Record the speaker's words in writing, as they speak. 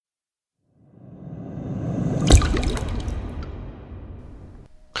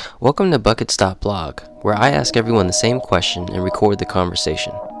Welcome to Bucket Stop Blog, where I ask everyone the same question and record the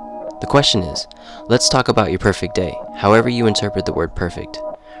conversation. The question is, let's talk about your perfect day, however you interpret the word perfect.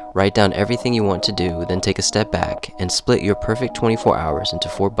 Write down everything you want to do, then take a step back and split your perfect 24 hours into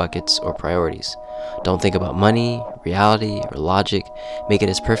 4 buckets or priorities. Don't think about money, reality, or logic. Make it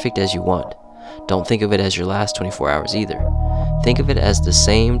as perfect as you want. Don't think of it as your last 24 hours either. Think of it as the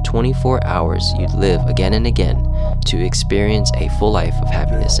same 24 hours you'd live again and again to experience a full life of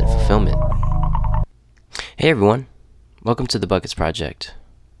happiness and fulfillment. Hey everyone, welcome to the Buckets Project.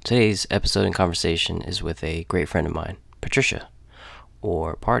 Today's episode and conversation is with a great friend of mine, Patricia,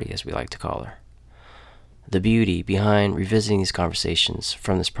 or Party as we like to call her. The beauty behind revisiting these conversations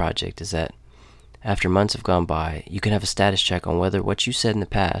from this project is that after months have gone by, you can have a status check on whether what you said in the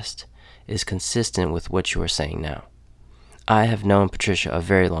past is consistent with what you are saying now. I have known Patricia a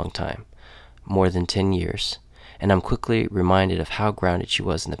very long time, more than 10 years, and I'm quickly reminded of how grounded she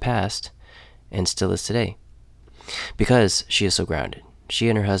was in the past and still is today. Because she is so grounded, she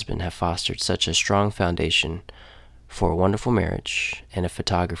and her husband have fostered such a strong foundation for a wonderful marriage and a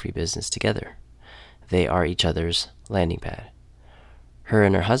photography business together. They are each other's landing pad. Her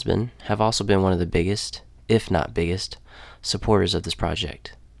and her husband have also been one of the biggest, if not biggest, supporters of this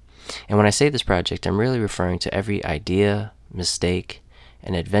project. And when I say this project, I'm really referring to every idea, mistake,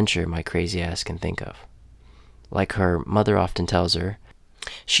 and adventure my crazy ass can think of. Like her mother often tells her,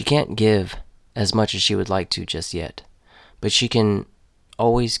 she can't give as much as she would like to just yet, but she can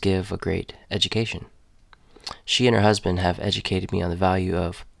always give a great education. She and her husband have educated me on the value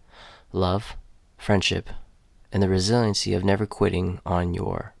of love, friendship, and the resiliency of never quitting on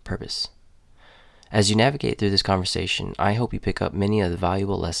your purpose. As you navigate through this conversation, I hope you pick up many of the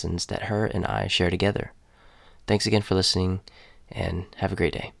valuable lessons that her and I share together. Thanks again for listening, and have a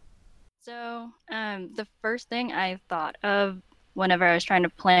great day. So, the first thing I thought of whenever I was trying to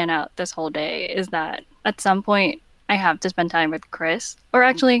plan out this whole day is that at some point I have to spend time with Chris. Or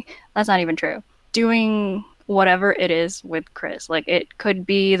actually, that's not even true. Doing whatever it is with Chris. Like, it could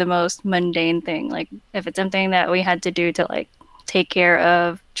be the most mundane thing. Like, if it's something that we had to do to, like, take care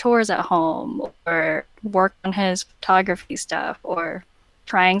of chores at home or work on his photography stuff or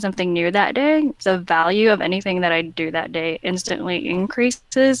trying something new that day, the value of anything that I do that day instantly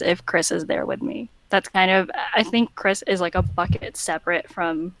increases if Chris is there with me. That's kind of, I think Chris is like a bucket separate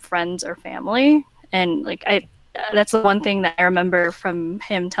from friends or family. And like, that's the one thing that I remember from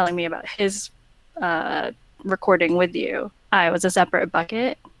him telling me about his recording with you. I was a separate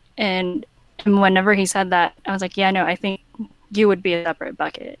bucket. And whenever he said that, I was like, yeah, no, I think you would be a separate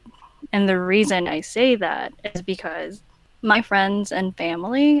bucket. And the reason I say that is because my friends and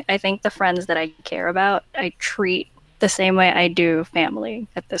family, I think the friends that I care about, I treat the same way I do family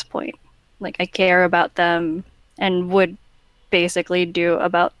at this point. Like, I care about them and would basically do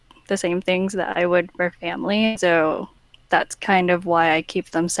about the same things that I would for family. So that's kind of why I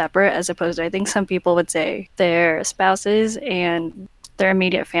keep them separate, as opposed to, I think some people would say their spouses and their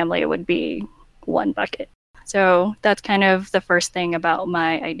immediate family would be one bucket. So that's kind of the first thing about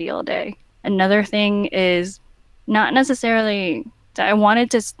my ideal day. Another thing is not necessarily that I wanted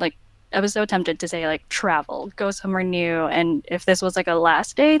to, like, I was so tempted to say, like, travel, go somewhere new. And if this was like a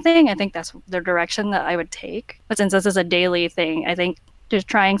last day thing, I think that's the direction that I would take. But since this is a daily thing, I think just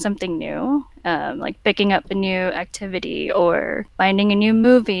trying something new, like picking up a new activity or finding a new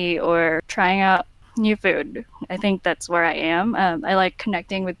movie or trying out new food. I think that's where I am. I like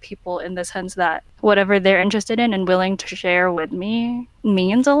connecting with people in the sense that whatever they're interested in and willing to share with me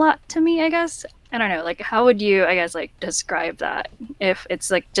means a lot to me, I guess. I don't know, like, how would you, I guess, like, describe that? If it's,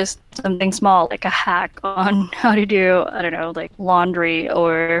 like, just something small, like a hack on how to do, I don't know, like, laundry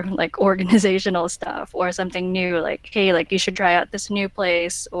or, like, organizational stuff, or something new, like, hey, like, you should try out this new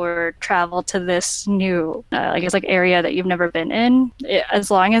place or travel to this new, I guess, like, area that you've never been in.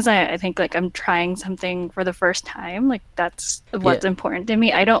 As long as I think, like, I'm trying something for the first time, like, that's what's important to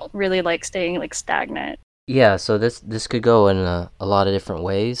me. I don't really like staying, like, stagnant. Yeah, so this could go in a lot of different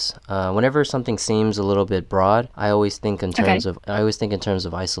ways. Whenever something seems a little bit broad, I always think in terms of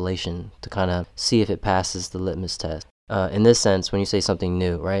isolation to kind of see if it passes the litmus test. In this sense, when you say something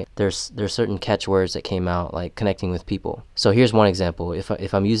new, right? There's certain catchwords that came out, like connecting with people. So here's one example.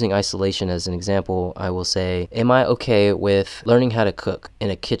 If I'm using isolation as an example, I will say, am I okay with learning how to cook in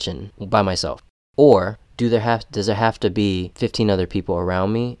a kitchen by myself? Or does there have to be 15 other people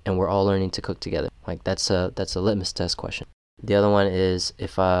around me and we're all learning to cook together? Like, that's a litmus test question. The other one is,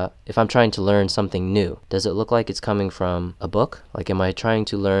 if I'm trying to learn something new, does it look like it's coming from a book? Like, am I trying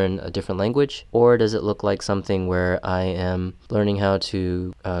to learn a different language? Or does it look like something where I am learning how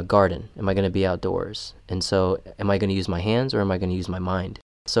to garden? Am I going to be outdoors? And so am I going to use my hands or am I going to use my mind?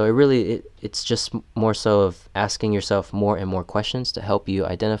 So it's just more so of asking yourself more and more questions to help you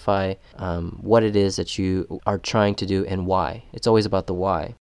identify what it is that you are trying to do and why. It's always about the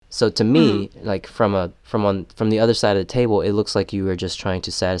why. So to me, like from the other side of the table, it looks like you are just trying to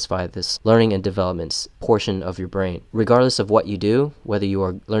satisfy this learning and development portion of your brain. Regardless of what you do, whether you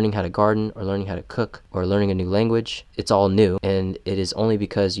are learning how to garden or learning how to cook or learning a new language, it's all new, and it is only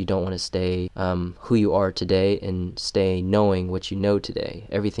because you don't want to stay who you are today and stay knowing what you know today.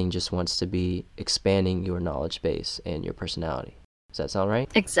 Everything just wants to be expanding your knowledge base and your personality. Does that sound right?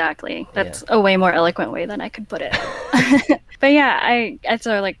 Exactly. That's a way more eloquent way than I could put it. But yeah, I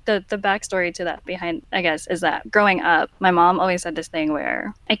so like the backstory to that behind, I guess, is that growing up, my mom always said this thing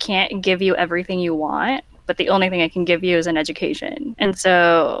where I can't give you everything you want, but the only thing I can give you is an education. And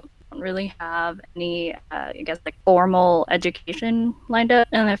so I don't really have any, I guess, like formal education lined up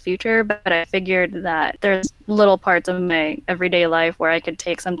in the future, but I figured that there's little parts of my everyday life where I could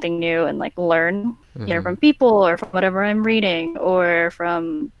take something new and like learn, either from people or from whatever I'm reading or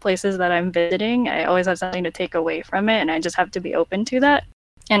from places that I'm visiting. I always have something to take away from it, and I just have to be open to that.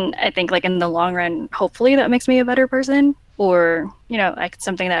 And I think like in the long run, hopefully that makes me a better person, or, you know, like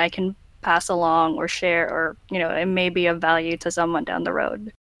something that I can pass along or share, or, you know, it may be of value to someone down the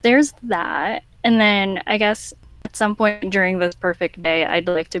road. There's that. And then I guess at some point during this perfect day, I'd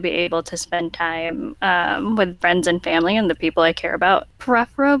like to be able to spend time with friends and family and the people I care about,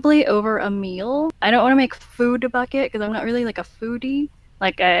 preferably over a meal. I don't want to make food a bucket because I'm not really like a foodie.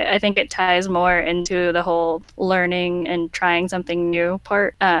 Like, I think it ties more into the whole learning and trying something new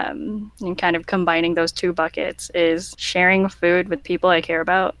part, and kind of combining those two buckets is sharing food with people I care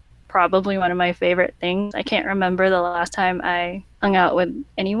about. Probably one of my favorite things. I can't remember the last time I hung out with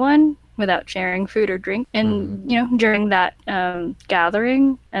anyone without sharing food or drink, and you know, during that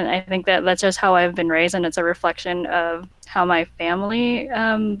gathering. And I think that that's just how I've been raised, and it's a reflection of how my family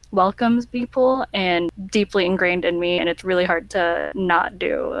welcomes people and deeply ingrained in me, and it's really hard to not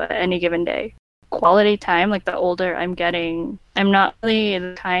do any given day. Quality time, like the older I'm getting, I'm not really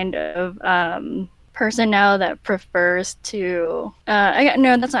the kind of person now that prefers to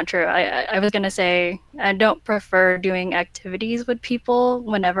no, that's not true. I was gonna say I don't prefer doing activities with people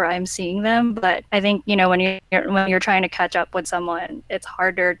whenever I'm seeing them, but I think, you know, when you're trying to catch up with someone, it's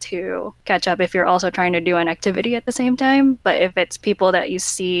harder to catch up if you're also trying to do an activity at the same time. But if it's people that you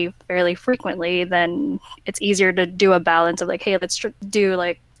see fairly frequently, then it's easier to do a balance of like, hey, let's do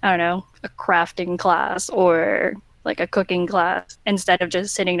like, I don't know, a crafting class or like a cooking class, instead of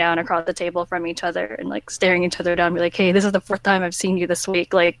just sitting down across the table from each other and like staring each other down and be like, hey, this is the fourth time I've seen you this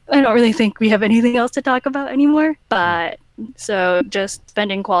week. Like, I don't really think we have anything else to talk about anymore. But so just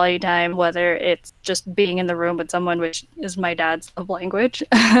spending quality time, whether it's just being in the room with someone, which is my dad's love language.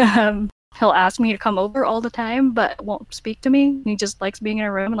 He'll ask me to come over all the time, but won't speak to me. He just likes being in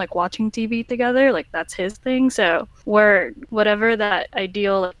a room and like watching TV together. Like, that's his thing. So whatever that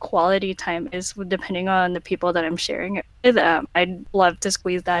ideal like, quality time is, depending on the people that I'm sharing it with, I'd love to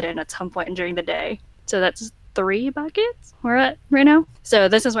squeeze that in at some point during the day. So that's 3 buckets we're at right now. So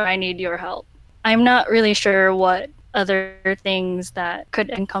this is where I need your help. I'm not really sure what other things that could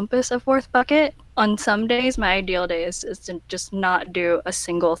encompass a 4th bucket. On some days, my ideal day is to just not do a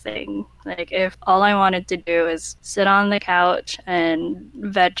single thing. Like, if all I wanted to do is sit on the couch and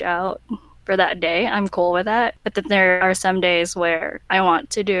veg out for that day, I'm cool with that. But then there are some days where I want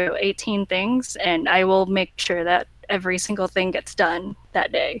to do 18 things, and I will make sure that every single thing gets done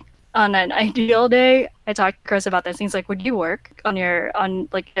that day. On an ideal day, I talked to Chris about this. He's like, would you work on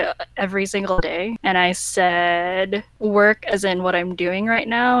every single day? And I said, work as in what I'm doing right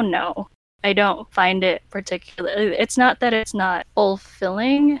now? No. I don't find it particularly, it's not that it's not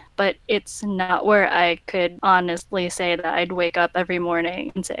fulfilling, but it's not where I could honestly say that I'd wake up every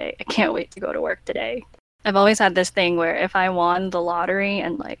morning and say, I can't wait to go to work today. I've always had this thing where if I won the lottery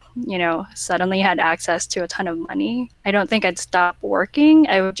and like, you know, suddenly had access to a ton of money, I don't think I'd stop working.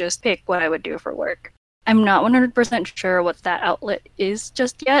 I would just pick what I would do for work. I'm not 100% sure what that outlet is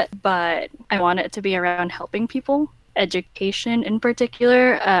just yet, but I want it to be around helping people, education in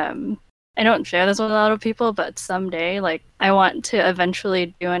particular. I don't share this with a lot of people, but someday, like, I want to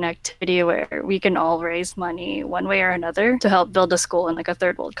eventually do an activity where we can all raise money one way or another to help build a school in like a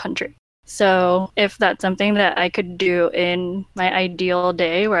third world country. So if that's something that I could do in my ideal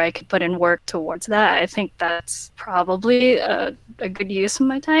day where I could put in work towards that, I think that's probably a good use of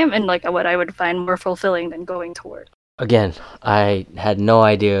my time and like what I would find more fulfilling than going to work. Again, I had no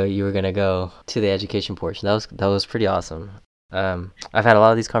idea you were gonna go to the education portion. That was pretty awesome. I've had a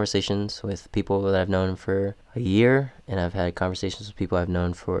lot of these conversations with people that I've known for a year, and I've had conversations with people I've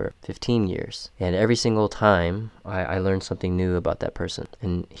known for 15 years. And every single time, I learned something new about that person.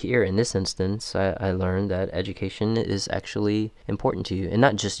 And here, in this instance, I learned that education is actually important to you. And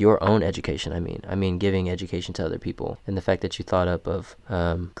not just your own education, I mean giving education to other people. And the fact that you thought up of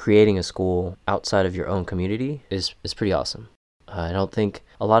creating a school outside of your own community is pretty awesome. I don't think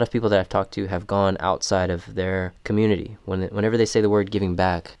a lot of people that I've talked to have gone outside of their community. Whenever they say the word giving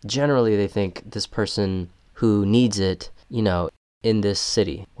back, generally they think this person who needs it, in this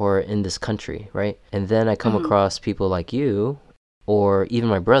city or in this country, right? And then I come across people like you, or even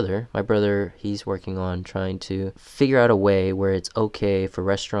my brother. My brother, he's working on trying to figure out a way where it's okay for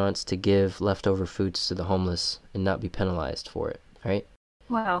restaurants to give leftover foods to the homeless and not be penalized for it, right?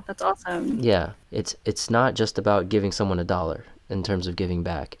 Wow, that's awesome. Yeah, it's not just about giving someone $1 in terms of giving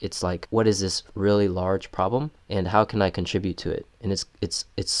back. It's like, what is this really large problem, and how can I contribute to it? And it's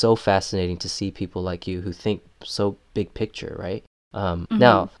so fascinating to see people like you who think so big picture, right?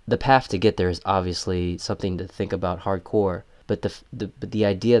 Now, the path to get there is obviously something to think about hardcore, but the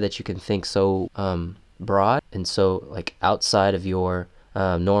idea that you can think so broad and so like outside of your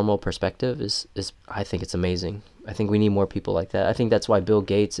normal perspective is I think it's amazing. I think we need more people like that. I think that's why Bill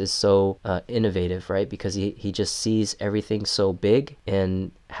Gates is so innovative, right? Because he just sees everything so big,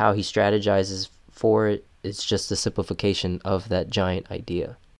 and how he strategizes for it is just a simplification of that giant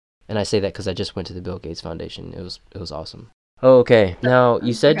idea. And I say that because I just went to the Bill Gates Foundation. It was awesome. Okay, now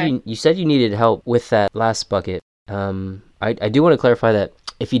you said you needed help with that last bucket. I do want to clarify that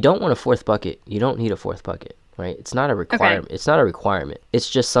if you don't want a fourth bucket, you don't need a fourth bucket. Right? It's not a requirement. Okay. It's not a requirement. It's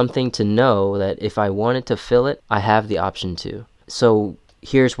just something to know that if I wanted to fill it, I have the option to. So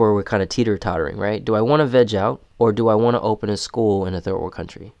here's where we're kind of teeter-tottering, right? Do I want to veg out, or do I want to open a school in a third world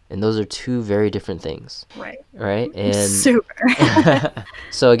country? And those are two very different things. Right? And super.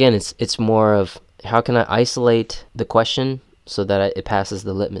 So again, it's more of how can I isolate the question so that it passes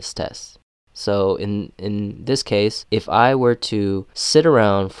the litmus test. So in this case, if I were to sit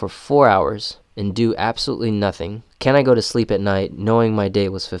around for 4 hours and do absolutely nothing, can I go to sleep at night knowing my day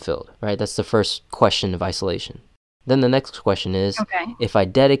was fulfilled, right? That's the first question of isolation. Then the next question is, if I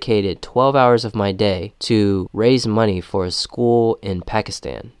dedicated 12 hours of my day to raise money for a school in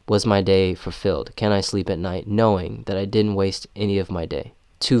Pakistan, was my day fulfilled? Can I sleep at night knowing that I didn't waste any of my day?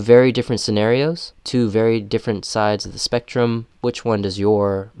 Two very different scenarios, two very different sides of the spectrum. Which one does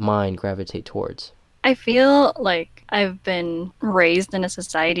your mind gravitate towards? I feel like I've been raised in a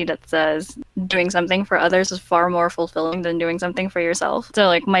society that says doing something for others is far more fulfilling than doing something for yourself. So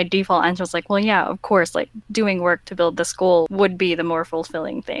like my default answer was like, well, yeah, of course, like doing work to build the school would be the more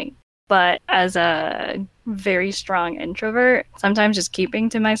fulfilling thing. But as a very strong introvert, sometimes just keeping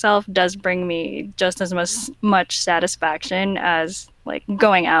to myself does bring me just as much satisfaction as like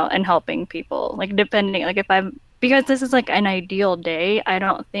going out and helping people. Like depending, like because this is like an ideal day, I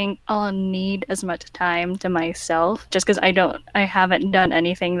don't think I'll need as much time to myself just because I haven't done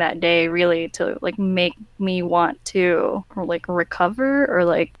anything that day really to like make me want to like recover or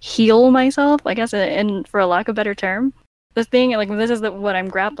like heal myself, I guess, and for a lack of a better term. The thing, like, this is what I'm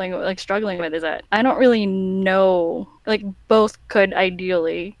grappling, like, struggling with, is that I don't really know, like, both could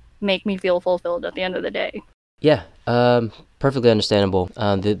ideally make me feel fulfilled at the end of the day. Yeah, perfectly understandable.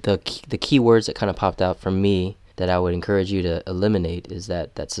 The key words that kind of popped out from me that I would encourage you to eliminate is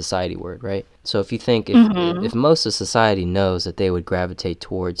that society word, right? So if you think, if most of society knows that they would gravitate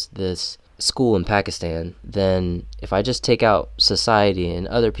towards this school in Pakistan, then if I just take out society and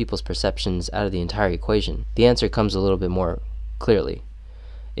other people's perceptions out of the entire equation, the answer comes a little bit more clearly.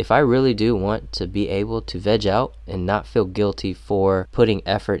 If I really do want to be able to veg out and not feel guilty for putting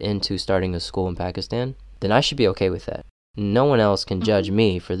effort into starting a school in Pakistan, then I should be okay with that. No one else can judge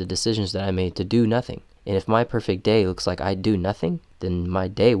me for the decisions that I made to do nothing. And if my perfect day looks like I do nothing, then my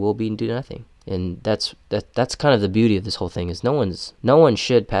day will be do nothing. And that's kind of the beauty of this whole thing, is no one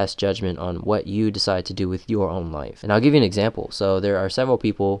should pass judgment on what you decide to do with your own life. And I'll give you an example. So there are several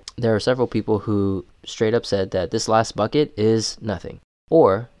people who straight up said that this last bucket is nothing.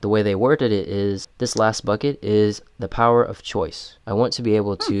 Or the way they worded it is, this last bucket is the power of choice. I want to be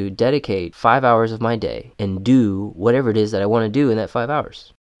able to dedicate 5 hours of my day and do whatever it is that I want to do in that 5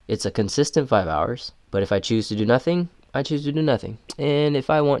 hours. It's a consistent 5 hours, but if I choose to do nothing, I choose to do nothing. And if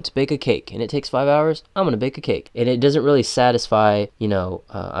I want to bake a cake and it takes 5 hours, I'm going to bake a cake. And it doesn't really satisfy,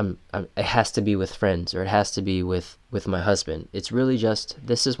 it has to be with friends, or it has to be with my husband. It's really just,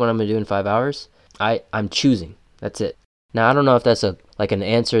 this is what I'm going to do in 5 hours. I'm choosing. That's it. Now, I don't know if that's an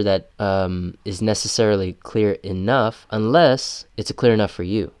answer that is necessarily clear enough, unless it's clear enough for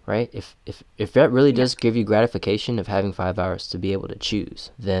you, right? If that really does give you gratification of having 5 hours to be able to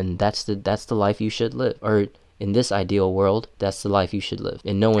choose, then that's the life you should live. Or in this ideal world, that's the life you should live,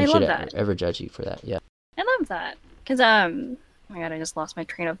 and no one should ever judge you for that. Yeah. I love that because oh my god, I just lost my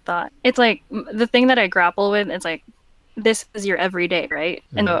train of thought. It's like the thing that I grapple with. It's like this is your everyday, right?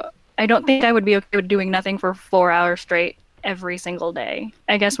 And so I don't think I would be okay with doing nothing for 4 hours straight every single day.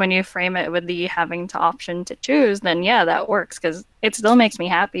 I guess when you frame it with the having the option to choose, then yeah, that works because it still makes me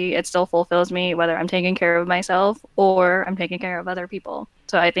happy. It still fulfills me, whether I'm taking care of myself or I'm taking care of other people.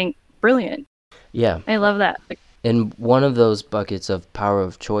 So I think brilliant. Yeah. I love that. And one of those buckets of power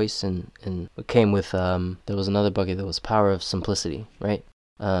of choice and it came with there was another bucket that was power of simplicity, right?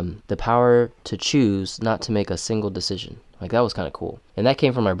 The power to choose not to make a single decision. Like, that was kind of cool. And that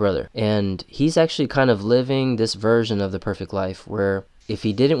came from my brother. And he's actually kind of living this version of the perfect life where if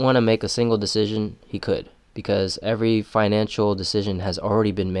he didn't want to make a single decision, he could, because every financial decision has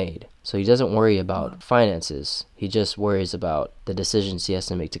already been made. So he doesn't worry about finances. He just worries about the decisions he has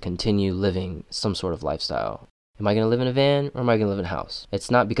to make to continue living some sort of lifestyle. Am I going to live in a van or am I going to live in a house? It's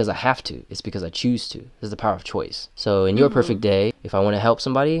not because I have to. It's because I choose to. This is the power of choice. So in your perfect day, if I want to help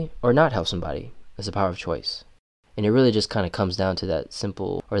somebody or not help somebody, it's the power of choice. And it really just kind of comes down to that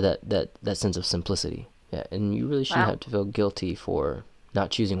simple, or that sense of simplicity. Yeah, and you really shouldn't have to feel guilty for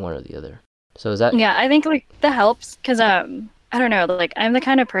not choosing one or the other. So is that... Yeah, I think like that helps because I don't know, like I'm the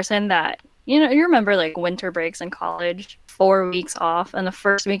kind of person that, you remember like winter breaks in college, 4 weeks off, and the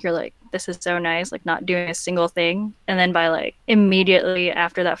first week you're like, this is so nice, like not doing a single thing, and then by like immediately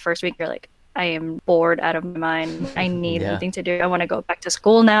after that first week you're like, I am bored out of my mind. I need something to do. I want to go back to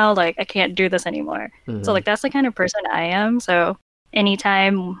school now. Like, I can't do this anymore. So like that's the kind of person I am. So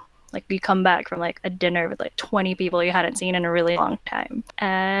anytime like you come back from like a dinner with like 20 people you hadn't seen in a really long time,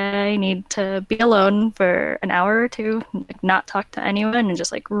 I need to be alone for an hour or two, like not talk to anyone and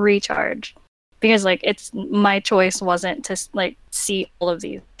just like recharge. Because like it's my choice wasn't to like see all of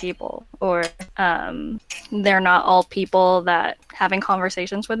these people, or they're not all people that having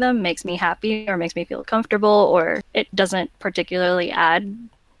conversations with them makes me happy or makes me feel comfortable, or it doesn't particularly add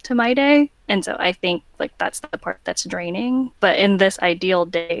to my day. And so I think like that's the part that's draining. But in this ideal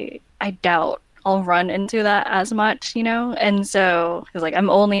day, I doubt I'll run into that as much, And so, cause like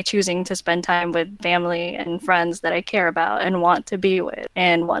I'm only choosing to spend time with family and friends that I care about and want to be with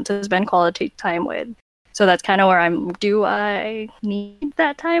and want to spend quality time with. So that's kind of where do I need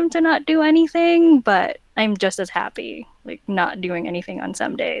that time to not do anything? But I'm just as happy, like not doing anything on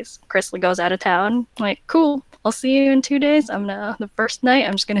some days. Chris goes out of town, like, cool, I'll see you in 2 days. The first night,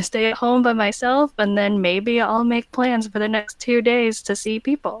 I'm just going to stay at home by myself. And then maybe I'll make plans for the next 2 days to see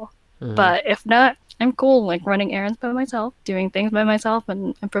people. But if not, I'm cool, like running errands by myself, doing things by myself,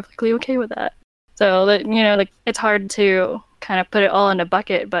 and I'm perfectly okay with that. So that, like it's hard to kind of put it all in a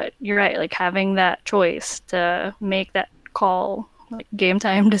bucket, but you're right, like having that choice to make that call, like game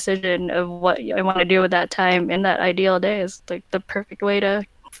time decision of what I want to do with that time in that ideal day is like the perfect way to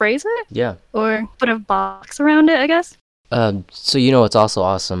phrase it. Yeah. Or put a box around it, I guess. So what's also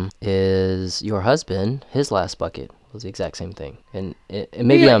awesome is your husband, his last bucket was the exact same thing, and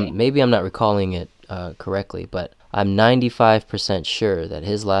maybe I'm not recalling it correctly, but I'm 95% sure that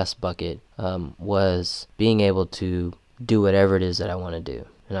his last bucket was being able to do whatever it is that I want to do.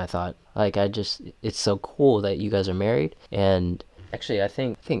 And I thought, like, it's so cool that you guys are married. And actually, I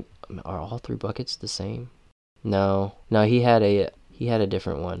think are all 3 buckets the same? No, he had a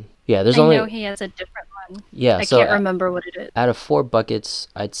different one. Yeah, I know he has a different one. Yeah, I can't remember what it is. Out of 4 buckets,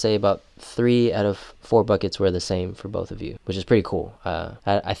 I'd say about 3 out of 4 buckets were the same for both of you, which is pretty cool.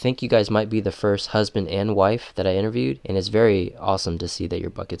 I think you guys might be the first husband and wife that I interviewed, and it's very awesome to see that your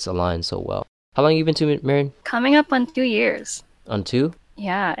buckets align so well. How long have you been married? Coming up on 2 years. On 2?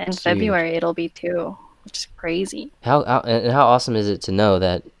 Yeah, in February it'll be 2, which is crazy. How awesome is it to know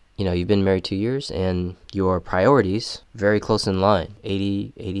that you've been married 2 years and your priorities very close in line,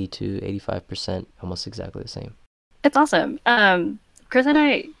 80 to 85%, almost exactly the same. It's awesome. Chris and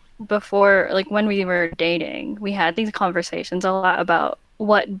I, before, like when we were dating, we had these conversations a lot about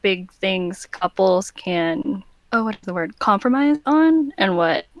what big things couples can, compromise on, and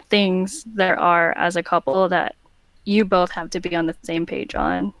what things there are as a couple that you both have to be on the same page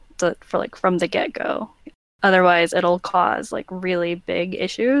on from the get-go. Otherwise, it'll cause like really big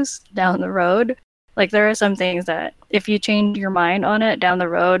issues down the road. Like there are some things that if you change your mind on it down the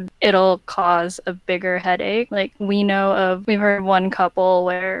road, it'll cause a bigger headache. Like we've heard one couple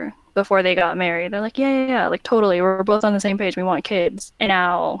where before they got married. They're like, yeah, like totally. We're both on the same page. We want kids. And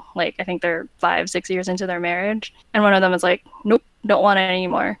now, like, I think they're 5, 6 years into their marriage. And one of them is like, nope, don't want it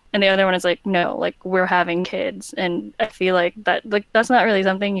anymore. And the other one is like, no, like, we're having kids. And I feel like that's not really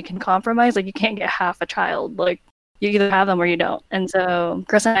something you can compromise. Like, you can't get half a child. Like, you either have them or you don't. And so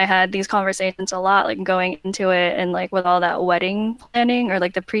Chris and I had these conversations a lot, like going into it and like with all that wedding planning or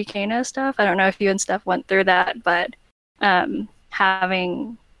like the pre-Cana stuff. I don't know if you and Steph went through that, but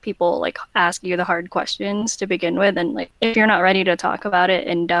having people like ask you the hard questions to begin with, and like if you're not ready to talk about it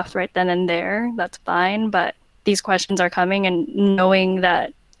in depth right then and there, that's fine. But these questions are coming, and knowing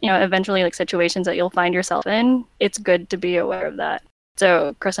that, you know, eventually like situations that you'll find yourself in, it's good to be aware of that.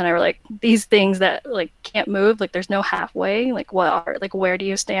 So Chris and I were like, these things that like can't move, like there's no halfway, like what are, like where do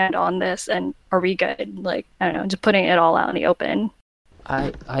you stand on this, and are we good? Like, I don't know, just putting it all out in the open.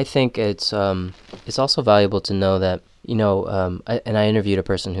 I think it's also valuable to know that, you know, and I interviewed a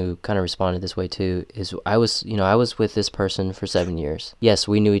person who kind of responded this way too, is I was with this person for 7 years. Yes,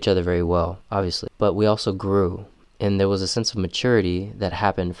 we knew each other very well, obviously, but we also grew. And there was a sense of maturity that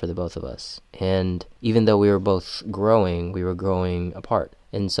happened for the both of us. And even though we were both growing, we were growing apart.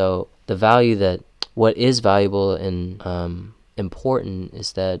 And so the value that, what is valuable and important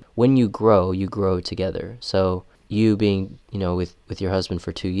is that when you grow together. So you being, you know, with your husband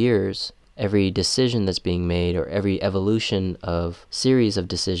for 2 years, every decision that's being made or every evolution of series of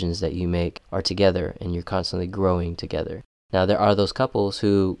decisions that you make are together, and you're constantly growing together. Now, there are those couples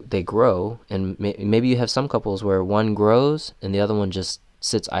who they grow, and maybe you have some couples where one grows and the other one just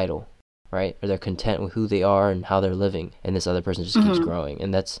sits idle, right? Or they're content with who they are and how they're living, and this other person just keeps growing,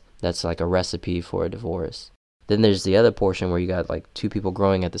 and that's like a recipe for a divorce. Then there's the other portion where you got like two people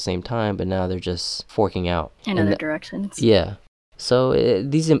growing at the same time, but now they're just forking out in other directions. Yeah. So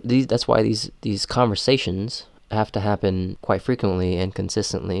these that's why these conversations have to happen quite frequently and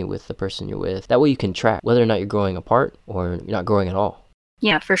consistently with the person you're with. That way you can track whether or not you're growing apart or you're not growing at all.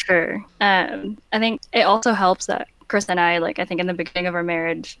 Yeah, for sure. I think it also helps that Chris and I, like, I think in the beginning of our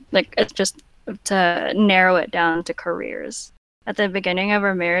marriage, like, it's just to narrow it down to careers. At the beginning of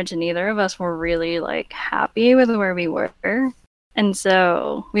our marriage, neither of us were really, like, happy with where we were. And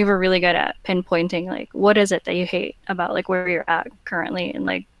so we were really good at pinpointing, like, what is it that you hate about, like, where you're at currently, and,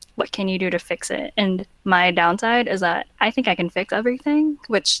 like, what can you do to fix it? And my downside is that I think I can fix everything,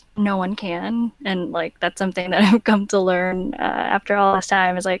 which no one can. And like, that's something that I've come to learn after all this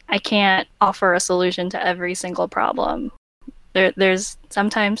time, is like, I can't offer a solution to every single problem. There's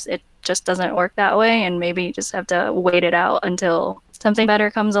sometimes it just doesn't work that way, and maybe you just have to wait it out until something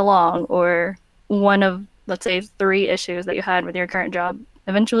better comes along, or one of, let's say, 3 issues that you had with your current job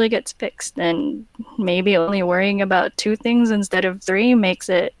eventually gets fixed, and maybe only worrying about 2 things instead of 3 makes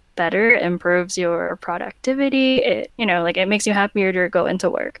it better, improves your productivity. It, you know, like, it makes you happier to go into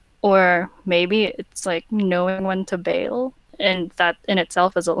work. Or maybe it's like knowing when to bail, and that in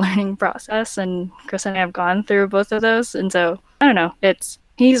itself is a learning process, and Chris and I have gone through both of those. And so I don't know,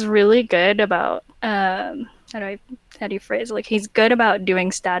 he's really good about how do you phrase it? Like, he's good about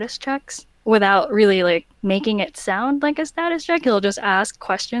doing status checks without really like making it sound like a status check. He'll just ask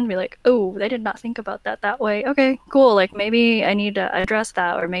questions, be like, oh, I did not think about that way. Okay, cool. Like, maybe I need to address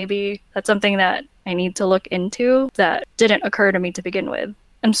that, or maybe that's something that I need to look into that didn't occur to me to begin with.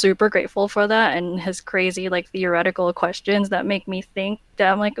 I'm super grateful for that, and his crazy like theoretical questions that make me think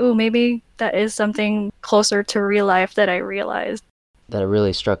that I'm like, oh, maybe that is something closer to real life that I realized. That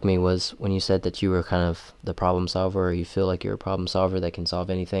really struck me was when you said that you were kind of the problem solver, or you feel like you're a problem solver that can solve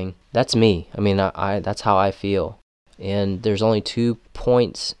anything. That's me. I mean, I that's how I feel. And there's only 2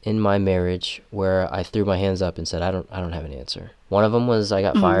 points in my marriage where I threw my hands up and said, I don't have an answer. One of them was I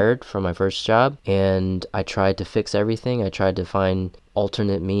got fired from my first job, and I tried to fix everything. I tried to find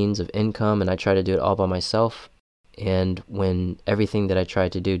alternate means of income, and I tried to do it all by myself. And when everything that I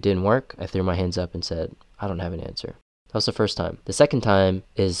tried to do didn't work, I threw my hands up and said, I don't have an answer. That was the first time. The second time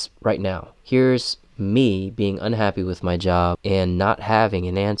is right now. Here's me being unhappy with my job and not having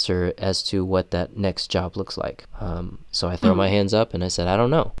an answer as to what that next job looks like. So I throw my hands up and I said, I don't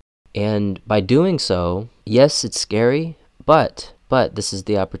know. And by doing so, yes, it's scary, but this is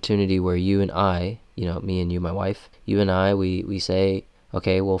the opportunity where you and I, you know, me and you, my wife, you and I, we say,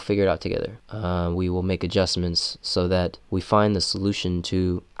 okay, we'll figure it out together. We will make adjustments so that we find the solution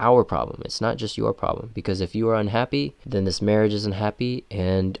to our problem. It's not just your problem, because if you are unhappy, then this marriage is unhappy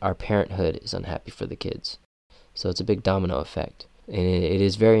and our parenthood is unhappy for the kids. So it's a big domino effect. And it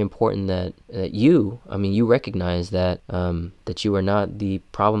is very important that you recognize that that you are not the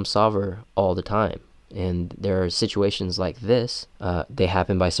problem solver all the time. And there are situations like this, they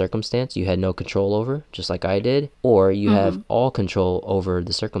happen by circumstance you had no control over, just like I did, or you have all control over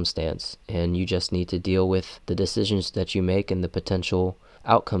the circumstance, and you just need to deal with the decisions that you make and the potential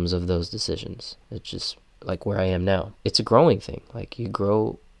outcomes of those decisions. It's just like where I am now. It's a growing thing. Like, you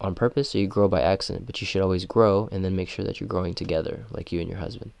grow on purpose or you grow by accident, but you should always grow and then make sure that you're growing together, like you and your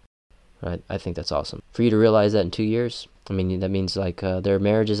husband. I think that's awesome. For you to realize that in 2 years, I mean, that means like there are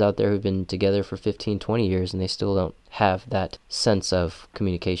marriages out there who've been together for 15, 20 years and they still don't have that sense of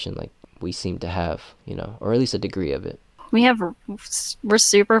communication like we seem to have, or at least a degree of it. We're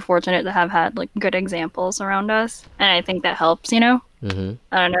super fortunate to have had like good examples around us, and I think that helps. I don't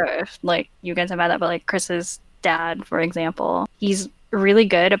know if like you guys have had that, but like Chris's dad, for example, he's really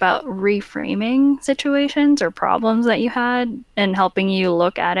good about reframing situations or problems that you had and helping you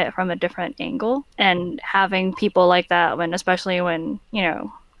look at it from a different angle. And having people like that, especially when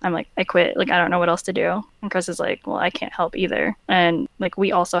I'm like, I quit, like I don't know what else to do, and Chris is like, well, I can't help either. And like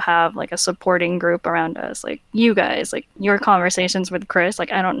we also have like a supporting group around us, like you guys, like your conversations with Chris,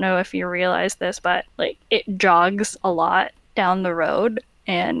 like I don't know if you realize this, but like it jogs a lot down the road.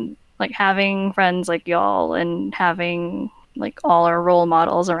 And like having friends like y'all and having like all our role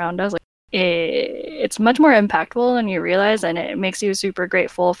models around us, like it's much more impactful than you realize, and it makes you super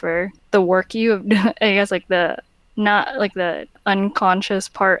grateful for the work you I guess like the not like the unconscious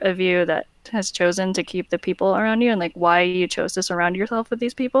part of you that has chosen to keep the people around you, and like why you chose to surround yourself with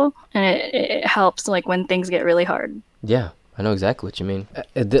these people. And it helps like when things get really hard. Yeah, I know exactly what you mean.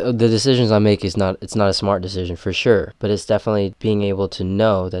 The decisions I make it's not a smart decision for sure, but it's definitely being able to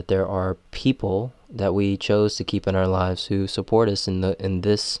know that there are people that we chose to keep in our lives who support us in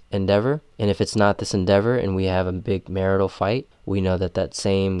this endeavor. And if it's not this endeavor and we have a big marital fight, we know that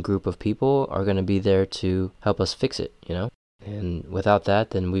same group of people are going to be there to help us fix it, And without that,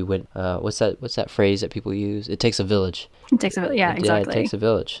 then we would, what's that phrase that people use? It takes a village. It takes a village, yeah, exactly. Yeah, it takes a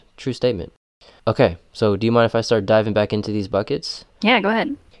village. True statement. Okay, so do you mind if I start diving back into these buckets? Yeah, go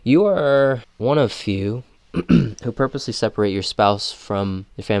ahead. You are one of few who purposely separate your spouse from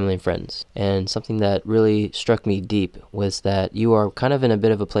your family and friends. And something that really struck me deep was that you are kind of in a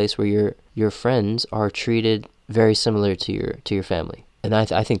bit of a place where your friends are treated very similar to your family. And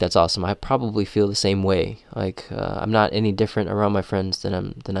I think that's awesome. I probably feel the same way. Like I'm not any different around my friends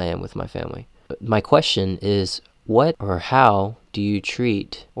than I am with my family. But my question is, what or how do you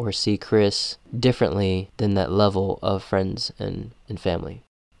treat or see Chris differently than that level of friends and family?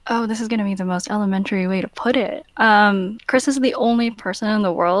 Oh, this is going to be the most elementary way to put it. Chris is the only person in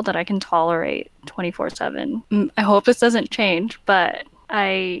the world that I can tolerate 24/7. I hope this doesn't change, but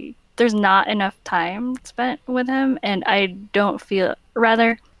there's not enough time spent with him, and I don't feel,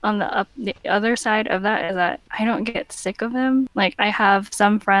 rather on the other side of that is that I don't get sick of him. Like I have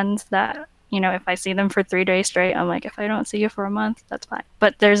some friends that, if I see them for 3 days straight, I'm like, if I don't see you for a month, that's fine.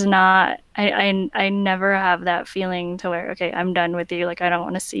 But there's not, I never have that feeling to where, okay, I'm done with you. Like, I don't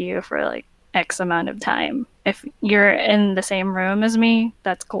want to see you for like X amount of time. If you're in the same room as me,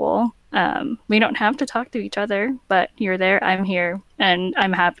 that's cool. We don't have to talk to each other, but you're there, I'm here, and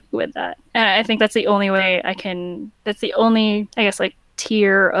I'm happy with that. And I think that's the only way that's the only, I guess, like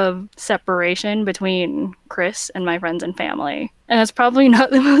tier of separation between Chris and my friends and family. And that's probably not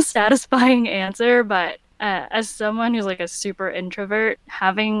the most satisfying answer, but as someone who's like a super introvert,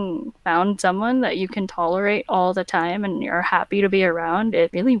 having found someone that you can tolerate all the time and you're happy to be around,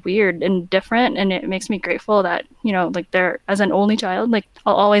 it's really weird and different, and it makes me grateful that, like as an only child, like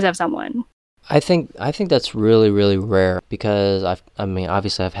I'll always have someone. I think that's really, really rare because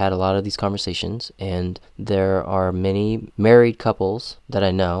obviously I've had a lot of these conversations, and there are many married couples that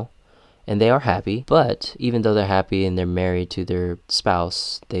I know, and they are happy, but even though they're happy and they're married to their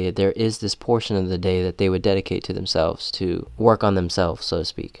spouse, there is this portion of the day that they would dedicate to themselves, to work on themselves, so to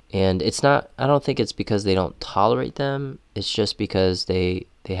speak. And I don't think it's because they don't tolerate them, it's just because they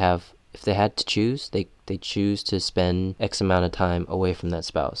have, if they had to choose, they choose to spend X amount of time away from that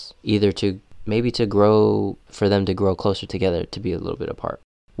spouse, either to grow, for them to grow closer together, to be a little bit apart.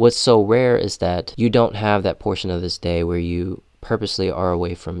 What's so rare is that you don't have that portion of this day where you purposely are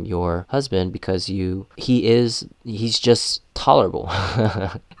away from your husband because he's just tolerable.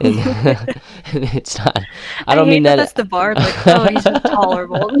 and it's not, I don't mean that that's the bar, like, oh, he's just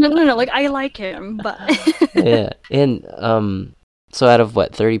tolerable. No, like I like him, but yeah. And so out of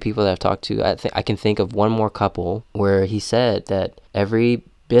 30 people that I've talked to, I can think of one more couple where he said that every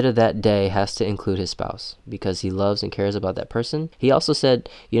bit of that day has to include his spouse because he loves and cares about that person. He also said,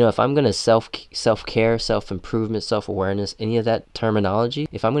 if I'm going to self-care, self-improvement, self-awareness, any of that terminology,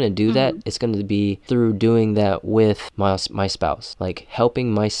 if I'm going to do that, it's going to be through doing that with my spouse, like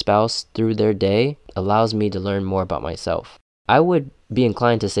helping my spouse through their day allows me to learn more about myself. I would be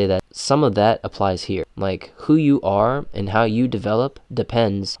inclined to say that some of that applies here. Like, who you are and how you develop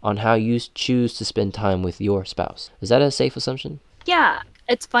depends on how you choose to spend time with your spouse. Is that a safe assumption? Yeah,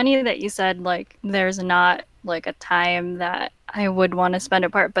 it's funny that you said like there's not like a time that I would want to spend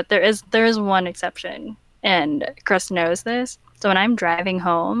apart, but there is one exception, and Chris knows this. So when I'm driving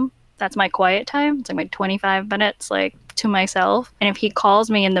home, that's my quiet time. It's like my 25 minutes like to myself. And if he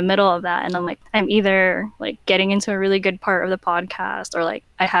calls me in the middle of that and I'm either like getting into a really good part of the podcast or like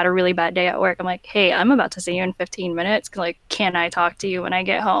I had a really bad day at work, I'm like, "Hey, I'm about to see you in 15 minutes. Like, can I talk to you when I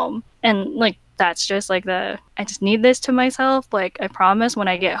get home?" And like that's just like I just need this to myself. Like, I promise when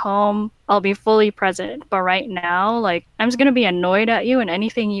I get home, I'll be fully present. But right now, like, I'm just going to be annoyed at you and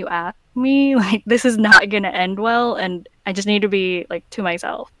anything you ask me. Like, this is not going to end well. And I just need to be like to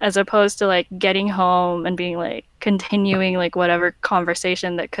myself as opposed to like getting home and being like continuing like whatever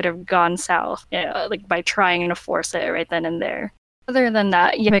conversation that could have gone south, you know, like by trying to force it right then and there. Other than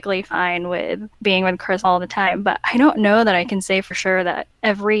that, you're typically fine with being with Chris all the time. But I don't know that I can say for sure that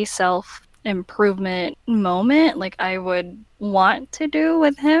every self improvement moment like I would want to do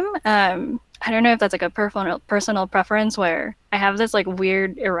with him. I don't know if that's like a personal preference where I have this like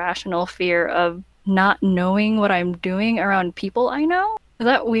weird irrational fear of not knowing what I'm doing around people I know. Is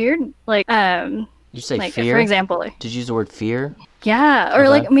that weird? Like You say like fear? for example, Did you use the word fear? yeah, or Okay.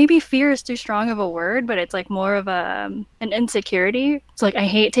 like maybe fear is too strong of a word, but it's like more of an insecurity. It's like I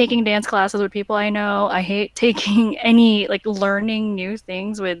hate taking dance classes with people I know. I hate taking any like learning new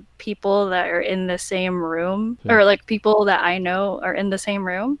things with people that are in the same room or like people that I know are in the same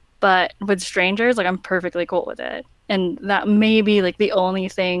room. But with strangers, like I'm perfectly cool with it. And that may be like the only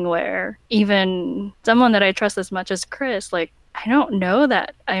thing where even someone that I trust as much as Chris, like I don't know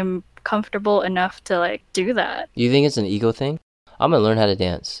that I'm comfortable enough to like do that. You think it's an ego thing? I'm gonna learn how to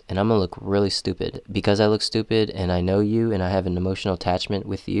dance and I'm gonna look really stupid. Because I look stupid and I know you and I have an emotional attachment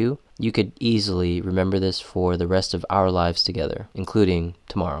with you, you could easily remember this for the rest of our lives together, including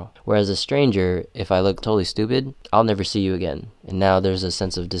tomorrow. Whereas a stranger, if I look totally stupid, I'll never see you again. And now there's a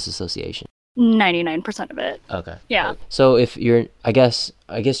sense of disassociation. 99% of it. Okay. Yeah. So if you're, I guess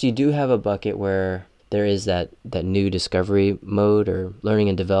you do have a bucket where there is that new discovery mode or learning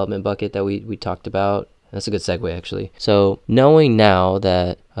and development bucket that we talked about. That's a good segue, actually. So knowing now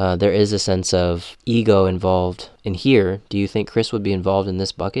that there is a sense of ego involved in here, do you think Chris would be involved in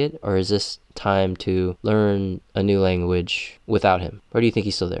this bucket? Or is this time to learn a new language without him? Or do you think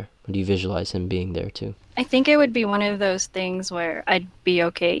he's still there? Or do you visualize him being there too? I think it would be one of those things where I'd be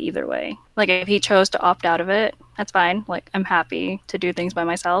okay either way. Like if he chose to opt out of it, that's fine. Like I'm happy to do things by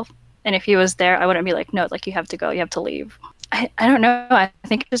myself. And if he was there, I wouldn't be like, no, like you have to go, you have to leave. I don't know. I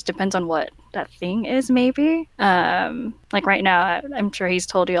think it just depends on what that thing is, maybe. Like right now, I'm sure he's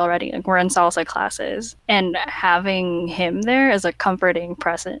told you already, like we're in salsa classes and having him there is a comforting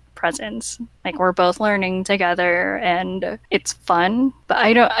presence. Like we're both learning together and it's fun. But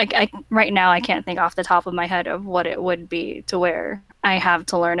I right now, I can't think off the top of my head of what it would be to where I have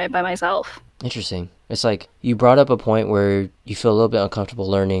to learn it by myself. Interesting. It's like you brought up a point where you feel a little bit uncomfortable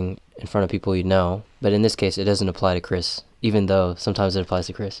learning in front of people you know, but in this case, it doesn't apply to Chris, even though sometimes it applies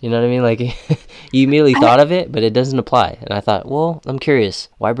to Chris. You know what I mean? Like, you immediately thought of it, but it doesn't apply. And I thought, well, I'm curious.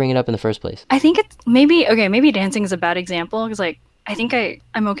 Why bring it up in the first place? I think it's maybe dancing is a bad example because, like, I think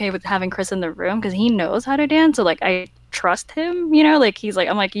I'm okay with having Chris in the room because he knows how to dance. So, like, I trust him, you know? Like, he's like,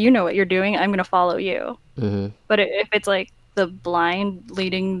 I'm like, you know what you're doing. I'm going to follow you. Mm-hmm. But if it's, like, the blind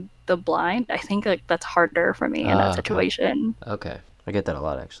leading the blind, I think, like, that's harder for me in that situation. Okay. I get that a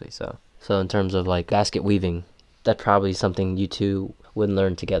lot, actually. So in terms of, like, basket weaving, that's probably something you two would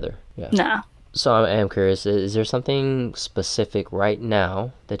learn together. Yeah. Nah. So I am curious, is there something specific right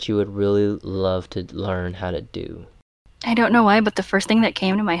now that you would really love to learn how to do? I don't know why, but the first thing that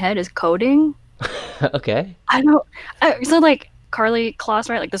came to my head is coding. Okay. So like Carly Kloss,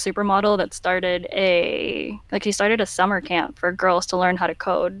 right? Like the supermodel that started she started a summer camp for girls to learn how to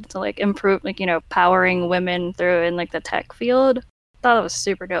code to like improve, like, you know, powering women through in like the tech field. Thought it was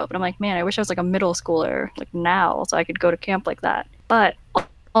super dope. And I'm like, man, I wish I was like a middle schooler like now so I could go to camp like that. But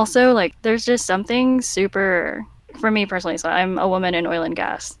also like there's just something super, for me personally, so I'm a woman in oil and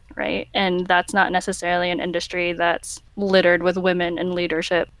gas, right? And that's not necessarily an industry that's littered with women in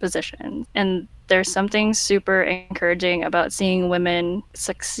leadership positions. And there's something super encouraging about seeing women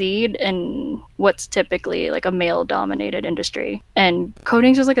succeed in what's typically like a male-dominated industry. And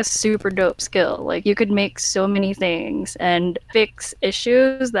coding's just like a super dope skill. Like you could make so many things and fix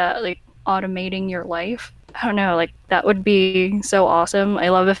issues that like automating your life. I don't know, like that would be so awesome. I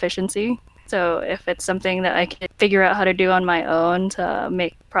love efficiency. So if it's something that I can figure out how to do on my own to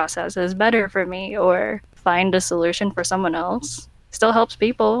make processes better for me or find a solution for someone else, still helps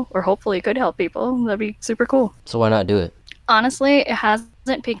people or hopefully could help people, that'd be super cool. So why not do it? Honestly, it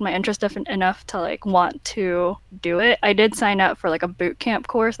hasn't piqued my interest enough to like want to do it. I did sign up for like a boot camp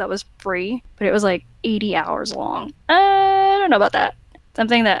course that was free, but it was like 80 hours long. I don't know about that.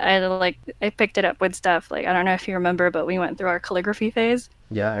 Something that I picked it up with stuff like, I don't know if you remember, but we went through our calligraphy phase.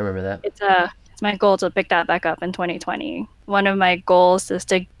 Yeah, I remember that. It's my goal to pick that back up in 2020. One of my goals is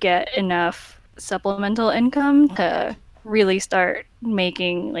to get enough supplemental income to really start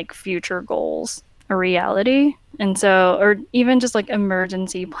making like future goals a reality. And so, or even just like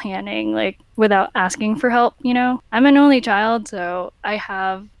emergency planning, like without asking for help, you know? I'm an only child, so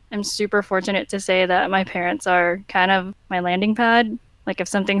I'm super fortunate to say that my parents are kind of my landing pad. Like if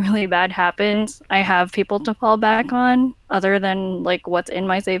something really bad happens, I have people to fall back on other than like what's in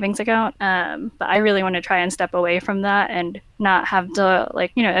my savings account. But I really want to try and step away from that and not have to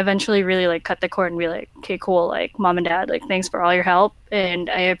like, you know, eventually really like cut the cord and be like, okay, cool. Like mom and dad, like thanks for all your help. And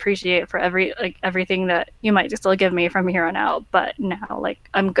I appreciate for everything that you might still give me from here on out. But now like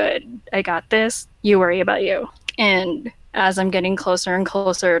I'm good. I got this. You worry about you. And as I'm getting closer and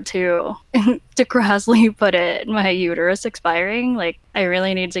closer to crassly put it, my uterus expiring, like I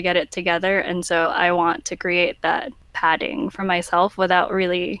really need to get it together. And so I want to create that padding for myself without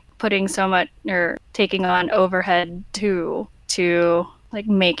really putting so much or taking on overhead to like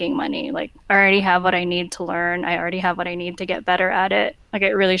making money. Like I already have what I need to learn. I already have what I need to get better at it. Like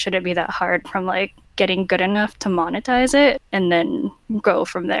it really shouldn't be that hard from like getting good enough to monetize it and then go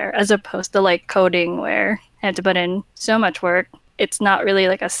from there, as opposed to like coding where I had to put in so much work. It's not really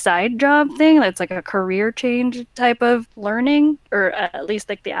like a side job thing. It's like a career change type of learning, or at least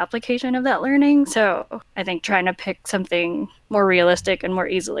like the application of that learning. So I think trying to pick something more realistic and more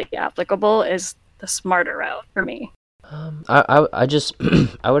easily applicable is the smarter route for me. I just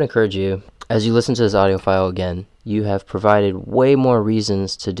I would encourage you, as you listen to this audio file again, you have provided way more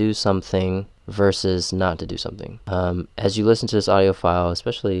reasons to do something versus not to do something. As you listen to this audio file,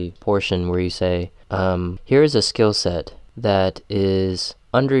 especially portion where you say, here is a skill set that is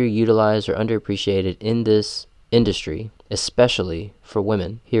underutilized or underappreciated in this industry, especially for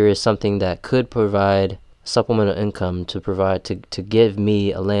women. Here is something that could provide supplemental income to give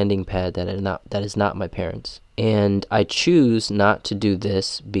me a landing pad that is not my parents. And I choose not to do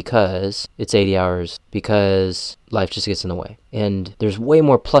this because it's 80 hours, because life just gets in the way. And there's way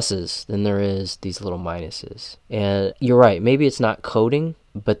more pluses than there is these little minuses. And you're right, maybe it's not coding,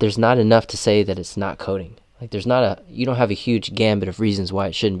 but there's not enough to say that it's not coding. Like you don't have a huge gambit of reasons why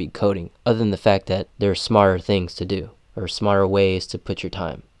it shouldn't be coding, other than the fact that there are smarter things to do or smarter ways to put your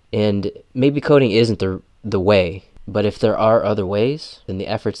time. And maybe coding isn't the way, but if there are other ways, then the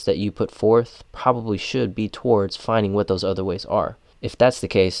efforts that you put forth probably should be towards finding what those other ways are. If that's the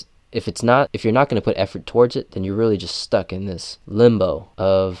case, if you're not going to put effort towards it, then you're really just stuck in this limbo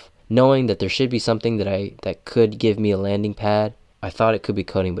of knowing that there should be something that could give me a landing pad. I thought it could be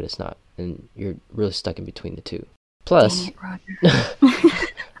coding, but it's not. And you're really stuck in between the two. Plus, dang it, Roger.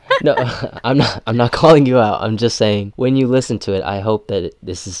 no, I'm not calling you out. I'm just saying when you listen to it, I hope that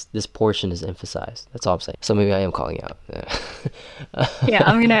this portion is emphasized. That's all I'm saying. So maybe I am calling you out. Yeah,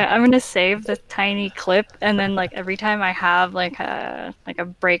 I'm gonna save the tiny clip, and then like every time I have like a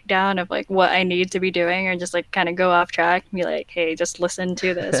breakdown of like what I need to be doing, or just like kind of go off track, and be like, hey, just listen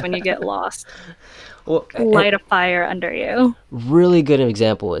to this when you get lost. Well, light a fire under you. Really good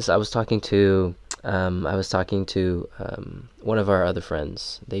example is I was talking to one of our other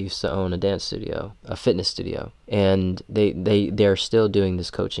friends. They used to own a dance studio, a fitness studio, and they're still doing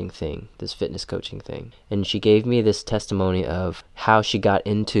this fitness coaching thing. And she gave me this testimony of how she got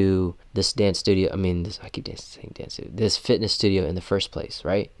into this dance studio. This fitness studio in the first place,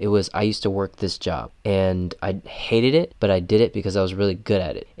 right? It was, I used to work this job and I hated it, but I did it because I was really good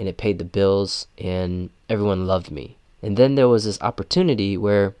at it and it paid the bills and everyone loved me. And then there was this opportunity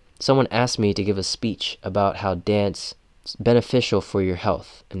where someone asked me to give a speech about how dance is beneficial for your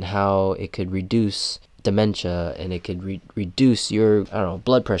health and how it could reduce dementia and it could reduce your,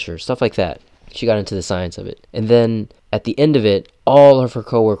 blood pressure, stuff like that. She got into the science of it. And then at the end of it, all of her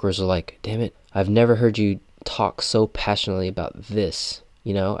coworkers were like, damn it, I've never heard you talk so passionately about this.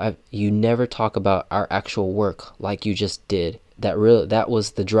 You never talk about our actual work like you just did. That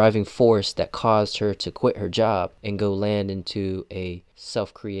was the driving force that caused her to quit her job and go land into a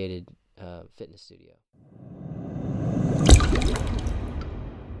self-created fitness studio.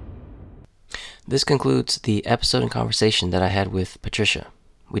 This concludes the episode and conversation that I had with Patricia.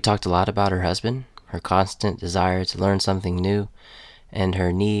 We talked a lot about her husband, her constant desire to learn something new, and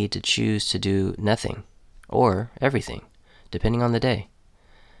her need to choose to do nothing or everything, depending on the day.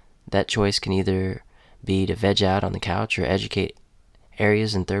 That choice can either be to veg out on the couch or educate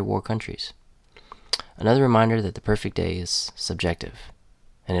areas in third world countries. Another reminder that the perfect day is subjective,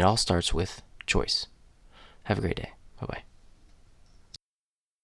 and it all starts with choice. Have a great day. Bye-bye.